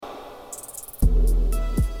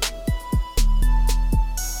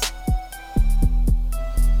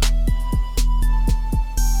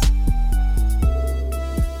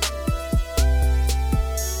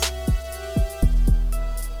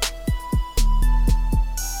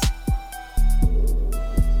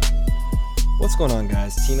What's going on,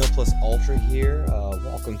 guys? Tino plus Ultra here.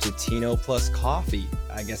 Welcome to Tino plus Coffee.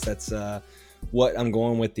 I guess that's what I'm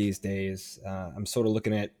going with these days. I'm sort of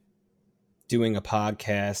looking at doing a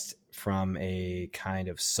podcast from a kind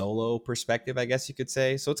of solo perspective, I guess you could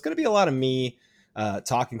say. So it's going to be a lot of me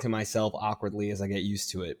talking to myself awkwardly as I get used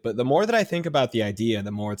to it. But the more that I think about the idea,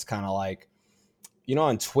 the more it's kind of like, you know,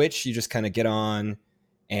 on Twitch, you just kind of get on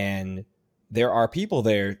and there are people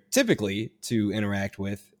there typically to interact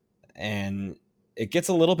with. And it gets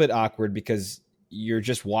a little bit awkward because you're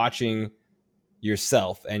just watching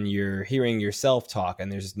yourself and you're hearing yourself talk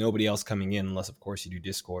and there's nobody else coming in unless, of course, you do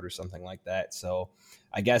Discord or something like that. So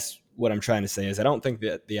I guess what I'm trying to say is I don't think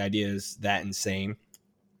that the idea is that insane.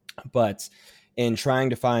 But in trying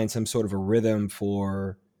to find some sort of a rhythm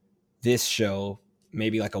for this show,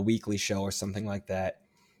 maybe like a weekly show or something like that,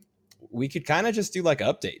 we could kind of just do like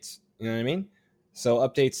updates. You know what I mean? So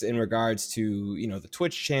updates in regards to, you know, the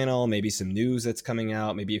Twitch channel, maybe some news that's coming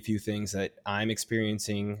out, maybe a few things that I'm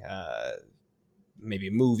experiencing, maybe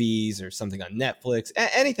movies or something on Netflix,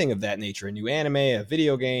 anything of that nature, a new anime, a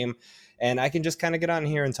video game. And I can just kind of get on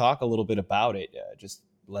here and talk a little bit about it. Just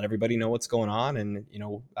let everybody know what's going on. And, you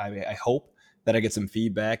know, I hope that I get some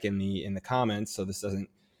feedback in the comments so this doesn't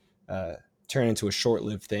turn into a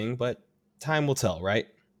short-lived thing, but time will tell, right?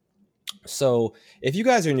 So if you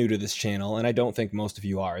guys are new to this channel, and I don't think most of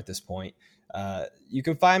you are at this point, you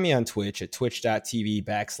can find me on Twitch at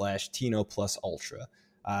twitch.tv/Tino plus Ultra.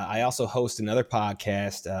 I also host another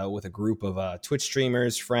podcast with a group of Twitch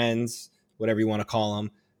streamers, friends, whatever you want to call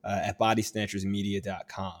them, at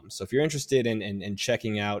bodysnatchersmedia.com. So if you're interested in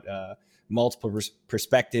checking out multiple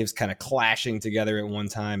perspectives kind of clashing together at one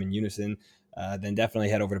time in unison, then definitely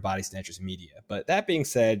head over to Body Snatchers Media. But that being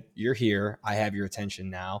said, you're here. I have your attention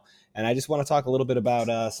now. And I just want to talk a little bit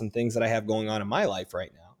about some things that I have going on in my life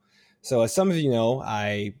right now. So as some of you know,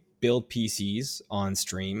 I build PCs on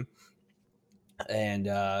stream. And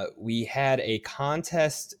we had a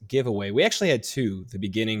contest giveaway. We actually had two the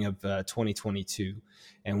beginning of 2022.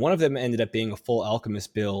 And one of them ended up being a full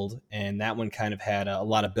Alchemist build. And that one kind of had a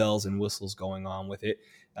lot of bells and whistles going on with it.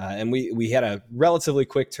 And we had a relatively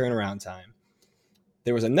quick turnaround time.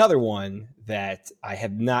 There was another one that I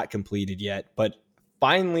have not completed yet, but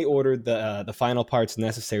finally ordered the final parts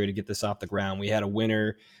necessary to get this off the ground. We had a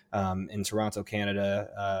winner in Toronto,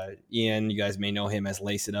 Canada. Ian, you guys may know him as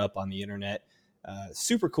Lace It Up on the internet.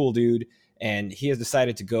 Super cool dude. And he has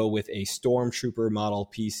decided to go with a Stormtrooper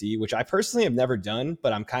model PC, which I personally have never done,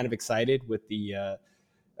 but I'm kind of excited with the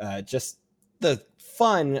just the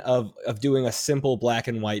fun of doing a simple black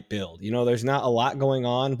and white build. You know, there's not a lot going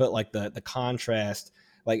on, but like the contrast,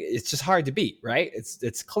 like it's just hard to beat, right?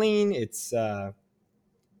 It's clean. It's going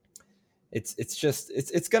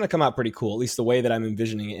to come out pretty cool, at least the way that I'm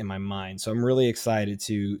envisioning it in my mind. So I'm really excited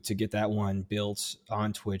to get that one built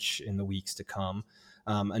on Twitch in the weeks to come.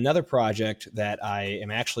 Another project that I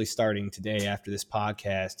am actually starting today after this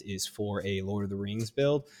podcast is for a Lord of the Rings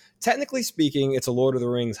build. Technically speaking, it's a Lord of the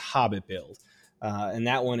Rings Hobbit build. And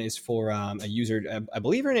that one is for a user, I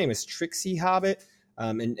believe her name is Trixie Hobbit.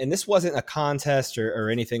 And this wasn't a contest or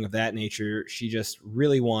anything of that nature. She just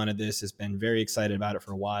really wanted this, has been very excited about it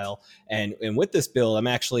for a while. And with this build, I'm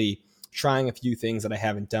actually trying a few things that I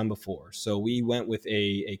haven't done before. So we went with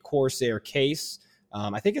a Corsair case.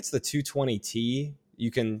 I think it's the 220T. You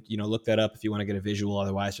can, look that up if you want to get a visual.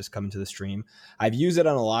 Otherwise, just come into the stream. I've used it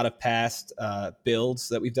on a lot of past builds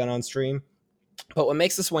that we've done on stream. But what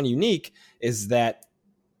makes this one unique is that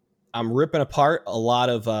I'm ripping apart a lot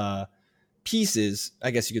of pieces, I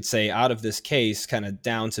guess you could say, out of this case, kind of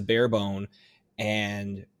down to bare bone,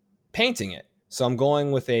 and painting it. So I'm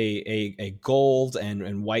going with a gold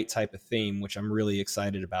and white type of theme, which I'm really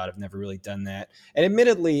excited about. I've never really done that. And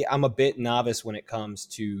admittedly, I'm a bit novice when it comes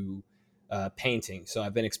to painting. So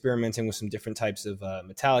I've been experimenting with some different types of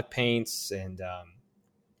metallic paints and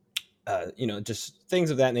just things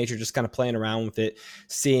of that nature, just kind of playing around with it,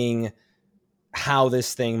 seeing how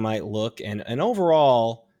this thing might look. And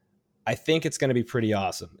overall, I think it's going to be pretty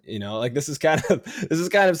awesome. This is kind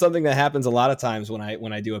of something that happens a lot of times when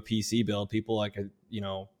I do a PC build. People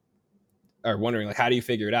are wondering, like, how do you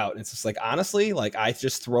figure it out? And it's just like, honestly, like, I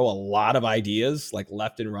just throw a lot of ideas like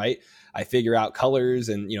left and right. I figure out colors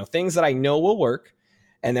and, things that I know will work.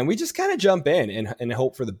 And then we just kind of jump in and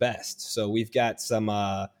hope for the best. So we've got some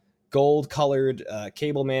gold colored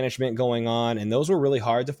cable management going on, and those were really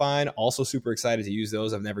hard to find. Also super excited to use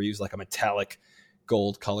those. I've never used like a metallic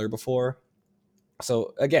gold color before.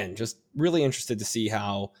 So again, just really interested to see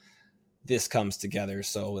how this comes together.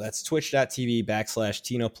 So that's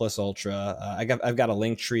twitch.tv/Tino plus Ultra. I've got a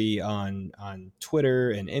link tree on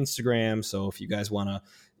Twitter and Instagram. So if you guys want to,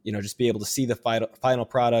 just be able to see the final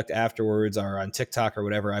product afterwards or on TikTok or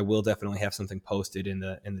whatever, I will definitely have something posted in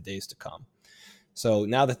the days to come. So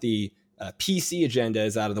now that the PC agenda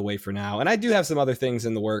is out of the way for now, and I do have some other things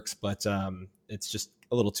in the works, but it's just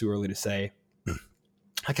a little too early to say.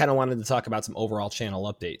 I kind of wanted to talk about some overall channel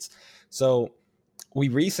updates. So we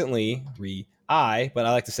recently, but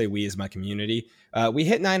I like to say we as my community, we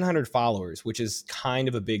hit 900 followers, which is kind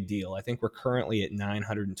of a big deal. I think we're currently at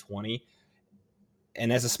 920.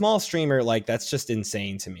 And as a small streamer, like, that's just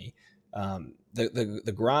insane to me.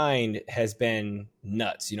 The grind has been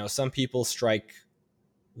nuts. Some people strike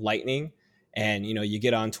lightning and, you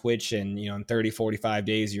get on Twitch and, in 30, 45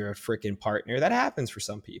 days, you're a freaking partner. That happens for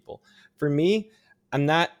some people. For me, I'm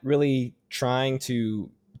not really trying to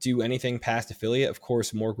do anything past affiliate. Of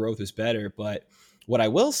course, more growth is better. But what I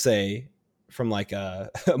will say from like a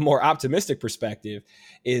more optimistic perspective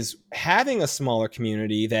is having a smaller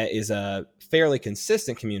community that is a fairly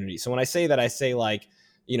consistent community. So when I say that, I say like,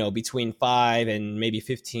 between 5 and maybe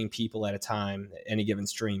 15 people at a time, any given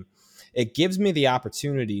stream. It gives me the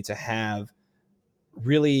opportunity to have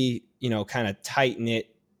really, kind of tight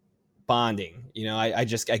knit bonding. I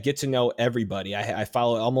get to know everybody. I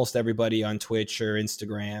follow almost everybody on Twitch or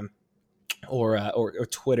Instagram or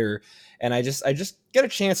Twitter. And I just get a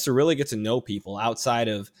chance to really get to know people outside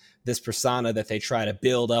of this persona that they try to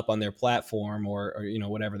build up on their platform or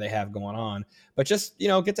whatever they have going on. But just,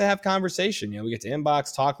 get to have conversation. We get to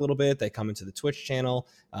inbox, talk a little bit. They come into the Twitch channel.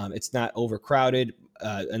 It's not overcrowded.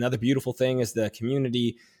 Another beautiful thing is the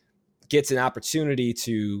community gets an opportunity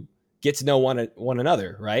to get to know one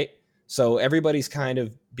another, right? So everybody's kind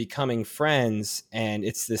of becoming friends, and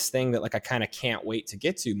it's this thing that like I kind of can't wait to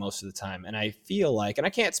get to most of the time. And I feel like, and I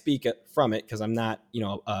can't speak from it because I'm not,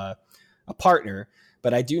 a partner,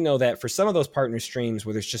 but I do know that for some of those partner streams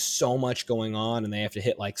where there's just so much going on and they have to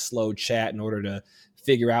hit like slow chat in order to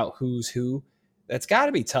figure out who's who, that's got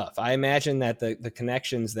to be tough. I imagine that the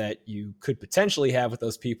connections that you could potentially have with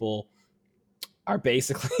those people are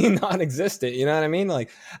basically non-existent. You know what I mean? Like,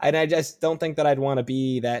 I just don't think that I'd want to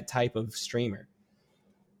be that type of streamer.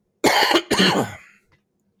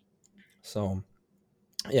 So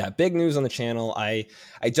yeah, big news on the channel. I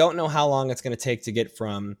don't know how long it's going to take to get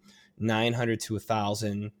from 900 to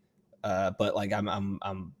 1,000. But like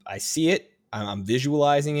I see it. I'm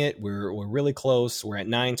visualizing it. We're really close. We're at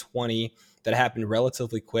 920. That happened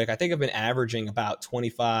relatively quick. I think I've been averaging about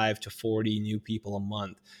 25 to 40 new people a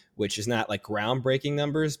month, which is not like groundbreaking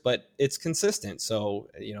numbers, but it's consistent. So,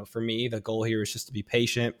 for me, the goal here is just to be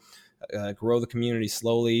patient, grow the community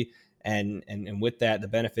slowly. And with that, the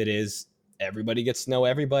benefit is everybody gets to know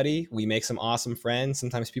everybody. We make some awesome friends.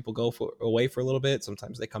 Sometimes people go away for a little bit.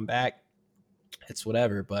 Sometimes they come back. It's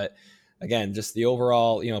whatever. But again, just the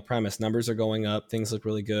overall, premise, numbers are going up. Things look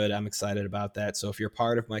really good. I'm excited about that. So if you're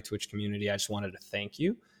part of my Twitch community, I just wanted to thank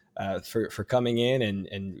you for coming in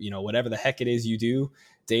and whatever the heck it is you do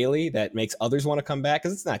daily that makes others want to come back,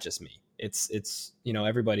 because it's not just me. It's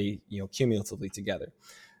everybody, cumulatively together.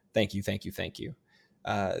 Thank you.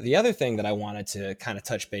 The other thing that I wanted to kind of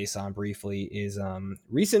touch base on briefly is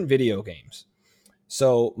recent video games.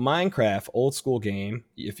 So Minecraft, old school game.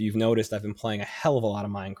 If you've noticed, I've been playing a hell of a lot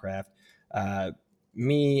of Minecraft.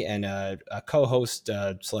 Me and a co-host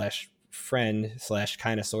slash friend slash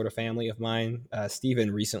kind of sort of family of mine,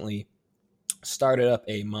 Steven, recently started up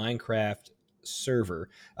a Minecraft server.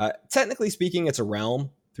 Technically speaking, it's a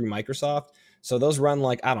realm through Microsoft. So those run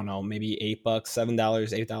like, I don't know, maybe $8, $7,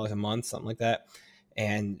 $8 a month, something like that.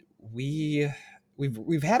 And we've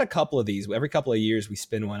had a couple of these. Every couple of years we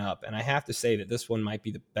spin one up. And I have to say that this one might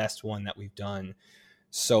be the best one that we've done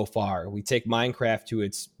so far. We take Minecraft to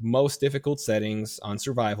its most difficult settings on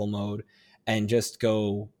survival mode and just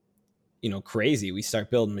go, crazy. We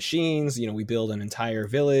start building machines. We build an entire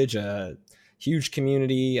village, a huge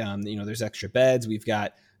community. There's extra beds. We've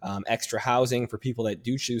got extra housing for people that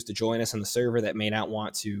do choose to join us on the server that may not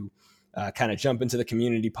want to kind of jump into the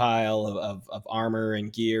community pile of armor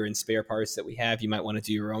and gear and spare parts that we have. You might want to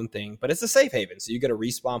do your own thing, but it's a safe haven. So you get a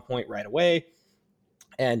respawn point right away.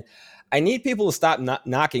 And I need people to stop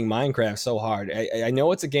knocking Minecraft so hard. I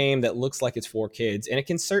know it's a game that looks like it's for kids, and it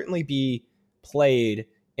can certainly be played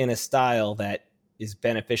in a style that is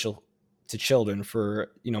beneficial to children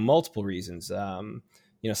for, multiple reasons. Some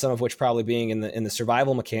of which probably being in the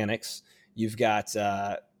survival mechanics. You've got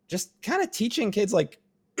just kind of teaching kids like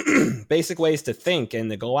basic ways to think and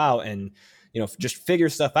to go out and, just figure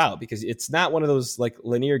stuff out, because it's not one of those like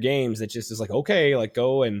linear games that just is like, okay, like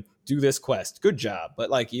go and do this quest. Good job. But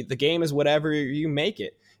like the game is whatever you make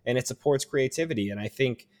it, and it supports creativity. And I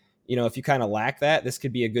think, if you kind of lack that, this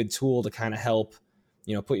could be a good tool to kind of help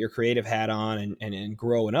put your creative hat on and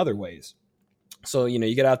grow in other ways. So,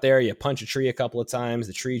 you get out there, you punch a tree a couple of times,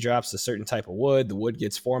 the tree drops a certain type of wood, the wood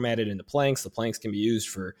gets formatted into planks, the planks can be used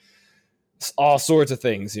for all sorts of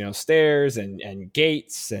things, stairs and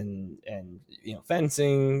gates and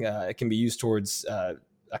fencing. It can be used towards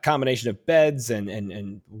a combination of beds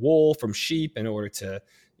and wool from sheep in order to,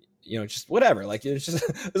 just whatever. Like, it's just,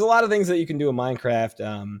 there's a lot of things that you can do in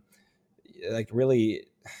Minecraft. Like, really,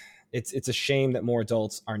 it's a shame that more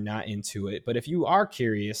adults are not into it. But if you are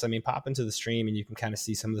curious, I mean, pop into the stream and you can kind of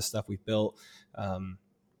see some of the stuff we've built.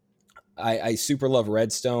 I super love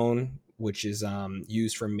redstone, which is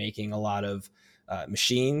used for making a lot of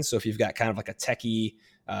machines. So if you've got kind of like a techie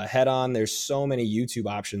head on, there's so many YouTube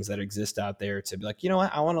options that exist out there to be like,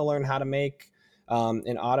 what, I want to learn how to make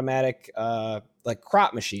an automatic like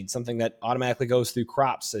crop machine, something that automatically goes through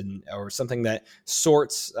crops or something that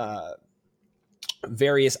sorts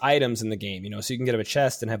various items in the game, so you can get a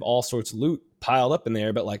chest and have all sorts of loot piled up in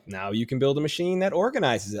there, but like now you can build a machine that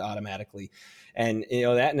organizes it automatically. And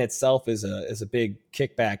that in itself is a big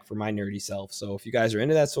kickback for my nerdy self. So if you guys are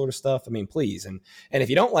into that sort of stuff, I mean, please. And if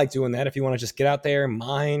you don't like doing that, if you want to just get out there,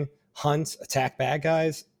 mine, hunt, attack bad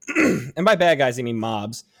guys, and by bad guys I mean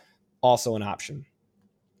mobs, also an option.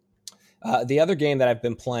 The other game that I've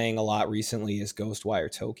been playing a lot recently is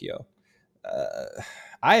Ghostwire Tokyo.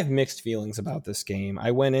 I have mixed feelings about this game.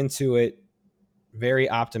 I went into it very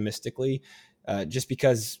optimistically, just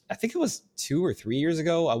because I think it was 2 or 3 years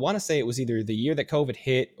ago. I want to say it was either the year that COVID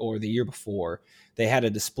hit or the year before. They had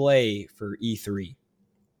a display for E3.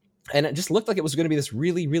 And it just looked like it was going to be this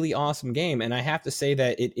really, really awesome game. And I have to say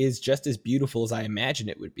that it is just as beautiful as I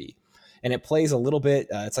imagined it would be. And it plays a little bit,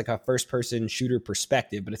 it's like a first-person shooter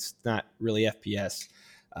perspective, but it's not really FPS.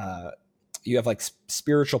 You have like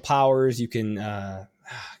spiritual powers. You can, God,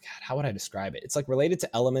 how would I describe it? It's like related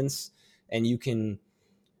to elements, and you can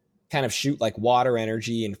kind of shoot like water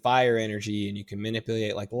energy and fire energy, and you can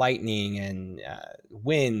manipulate like lightning and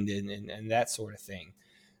wind and that sort of thing.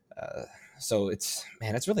 So it's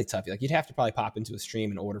really tough. Like, you'd have to probably pop into a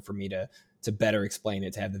stream in order for me to better explain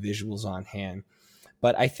it, to have the visuals on hand.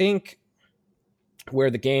 But I think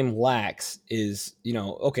where the game lacks is,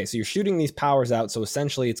 okay, so you're shooting these powers out. So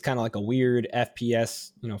essentially it's kind of like a weird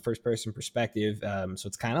FPS, first person perspective. So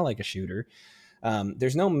it's kind of like a shooter.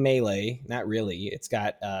 There's no melee, not really. It's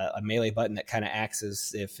got a melee button that kind of acts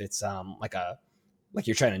as if it's like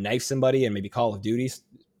you're trying to knife somebody, and maybe Call of Duty's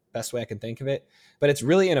best way I can think of it. But it's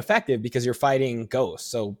really ineffective because you're fighting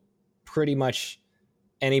ghosts. So pretty much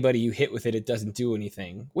anybody you hit with it, it doesn't do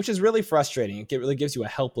anything, which is really frustrating. It really gives you a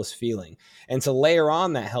helpless feeling. And to layer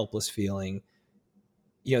on that helpless feeling,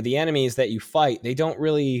 the enemies that you fight, they don't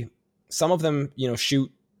really, some of them,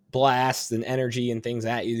 shoot blasts and energy and things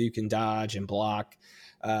at you that you can dodge and block.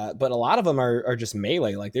 But a lot of them are just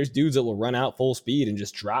melee. Like, there's dudes that will run out full speed and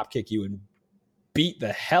just drop kick you and beat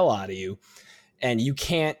the hell out of you. And you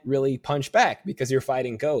can't really punch back because you're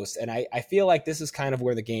fighting ghosts. And I feel like this is kind of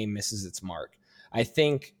where the game misses its mark. I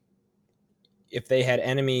think if they had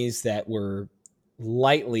enemies that were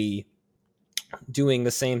lightly doing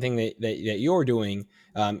the same thing that you're doing,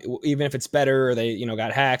 even if it's better, or they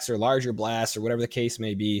got hacks or larger blasts or whatever the case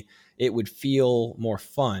may be, it would feel more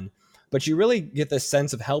fun. But you really get this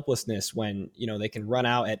sense of helplessness when they can run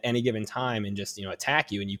out at any given time and just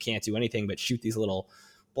attack you, and you can't do anything but shoot these little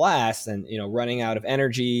blasts. And running out of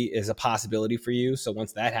energy is a possibility for you. So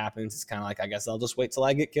once that happens, it's kind of like, I guess I'll just wait till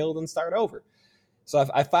I get killed and start over. So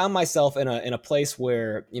I found myself in a place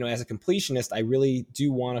where, as a completionist, I really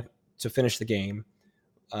do want to finish the game,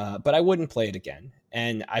 but I wouldn't play it again.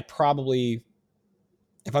 And I probably,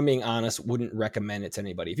 if I'm being honest, wouldn't recommend it to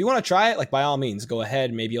anybody. If you want to try it, like, by all means, go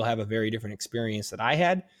ahead. Maybe you'll have a very different experience that I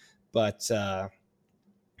had, but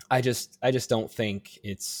I just don't think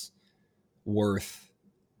it's worth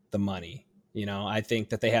the money. I think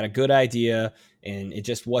that they had a good idea and it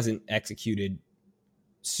just wasn't executed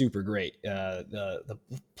super great. The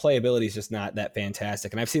playability is just not that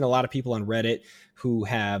fantastic. And I've seen a lot of people on Reddit who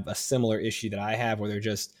have a similar issue that I have, where you're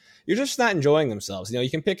just not enjoying themselves. You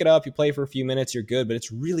can pick it up, you play for a few minutes, you're good, but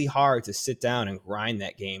it's really hard to sit down and grind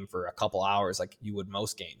that game for a couple hours like you would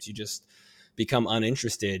most games. You just become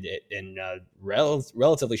uninterested in a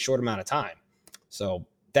relatively short amount of time. So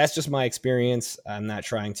that's just my experience. I'm not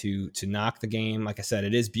trying to knock the game. Like I said,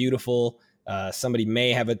 it is beautiful. Somebody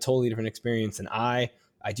may have a totally different experience than I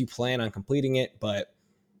do plan on completing it, but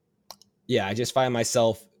yeah, I just find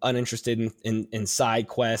myself uninterested in side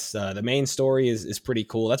quests. The main story is pretty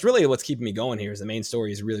cool. That's really what's keeping me going here, is the main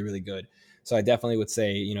story is really, really good. So I definitely would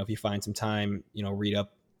say, if you find some time, read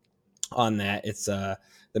up on that. It's the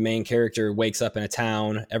main character wakes up in a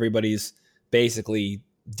town. Everybody's basically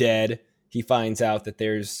dead. He finds out that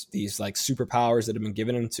there's these like superpowers that have been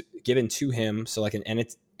given to him. So like an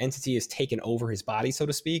entity is taken over his body, so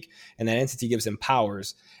to speak, and that entity gives him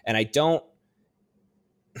powers. And I don't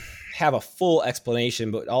have a full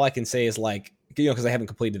explanation, but all I can say is like, because I haven't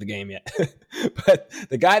completed the game yet. But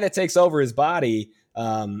the guy that takes over his body,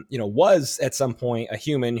 was at some point a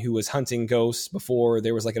human who was hunting ghosts before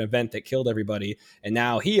there was like an event that killed everybody, and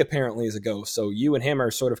now he apparently is a ghost. So you and him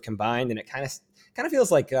are sort of combined, and it kind of feels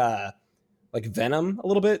like Venom a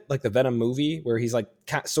little bit, like the Venom movie, where he's like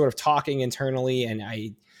sort of talking internally, and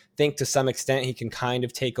I think to some extent he can kind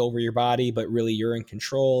of take over your body, but really you're in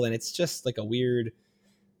control, and it's just like a weird,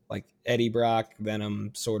 like Eddie Brock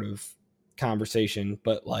Venom sort of conversation,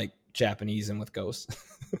 but like Japanese and with ghosts.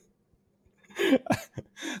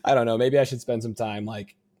 I don't know. Maybe I should spend some time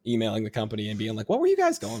like emailing the company and being like, "What were you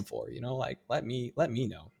guys going for?" Like let me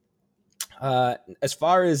know. As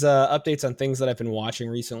far as updates on things that I've been watching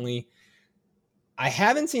recently, I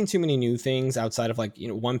haven't seen too many new things outside of like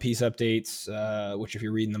One Piece updates, which if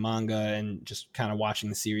you're reading the manga and just kind of watching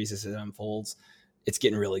the series as it unfolds, it's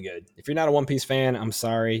getting really good. If you're not a One Piece fan, I'm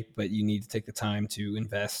sorry, but you need to take the time to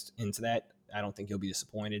invest into that. I don't think you'll be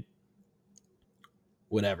disappointed.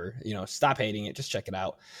 Whatever, stop hating it. Just check it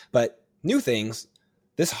out. But new things,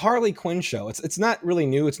 this Harley Quinn show, it's not really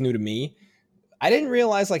new. It's new to me. I didn't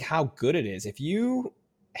realize like how good it is. If you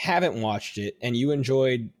haven't watched it and you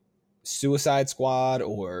enjoyed Suicide Squad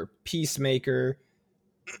or Peacemaker,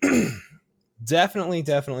 definitely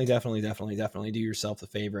do yourself the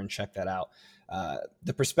favor and check that out.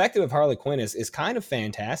 The perspective of Harley Quinn is kind of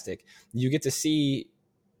fantastic. You get to see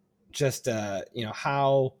just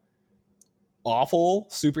how awful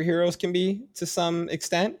superheroes can be to some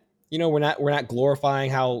extent. We're not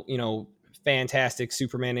glorifying how fantastic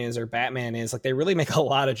Superman is or Batman is. Like they really make a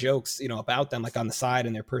lot of jokes about them like on the side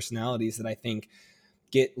and their personalities that I think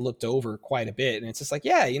get looked over quite a bit. And it's just like,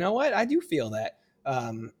 yeah, you know what, I do feel that.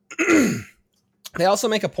 They also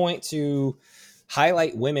make a point to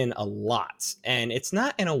highlight women a lot, and it's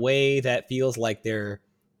not in a way that feels like they're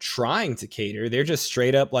trying to cater. They're just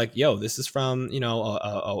straight up like, yo, this is from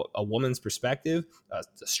a woman's perspective, a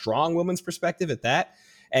strong woman's perspective at that,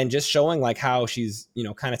 and just showing like how she's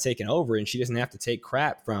kind of taken over, and she doesn't have to take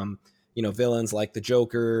crap from villains like the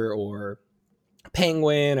Joker or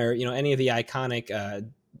Penguin or any of the iconic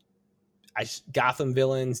Gotham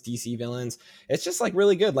villains, DC villains. It's just like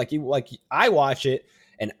really good. Like I watch it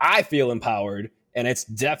and I feel empowered, and it's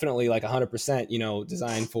definitely like 100%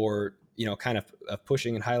 designed for kind of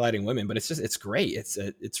pushing and highlighting women, but it's great.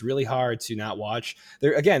 It's really hard to not watch.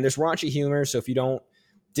 There's raunchy humor, so if you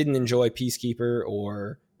didn't enjoy Peacekeeper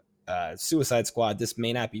or Suicide Squad, this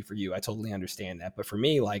may not be for you. I totally understand that, but for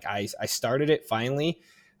me, like I started it finally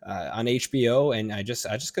on HBO, and I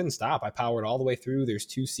just couldn't stop. I powered all the way through. There's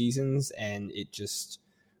 2 seasons, and it just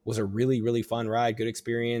was a really, really fun ride, good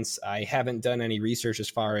experience. I haven't done any research as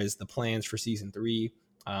far as the plans for season 3.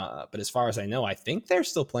 But as far as I know, I think they're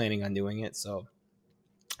still planning on doing it. So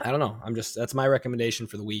I don't know. That's my recommendation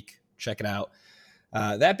for the week. Check it out.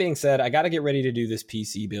 That being said, I got to get ready to do this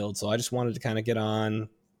PC build. So I just wanted to kind of get on,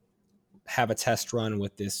 have a test run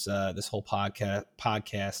with this whole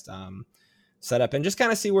podcast setup and just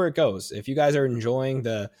kind of see where it goes. If you guys are enjoying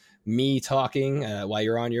me talking while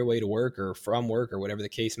you're on your way to work or from work or whatever the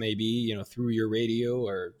case may be, through your radio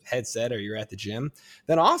or headset, or you're at the gym,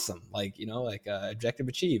 then awesome. Objective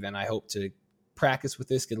achieved. And I hope to practice with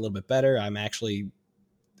this, get a little bit better. I'm actually,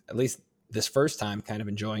 at least this first time, kind of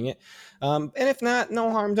enjoying it. And if not,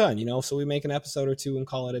 no harm done, so we make an episode or 2 and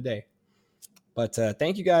call it a day. But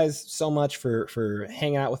thank you guys so much for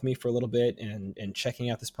hanging out with me for a little bit and checking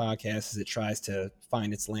out this podcast as it tries to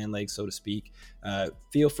find its land legs, so to speak.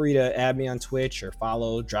 Feel free to add me on Twitch or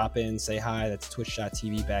follow, drop in, say hi. That's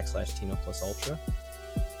twitch.tv/Tino Plus Ultra.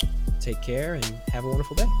 Take care and have a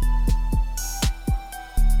wonderful day.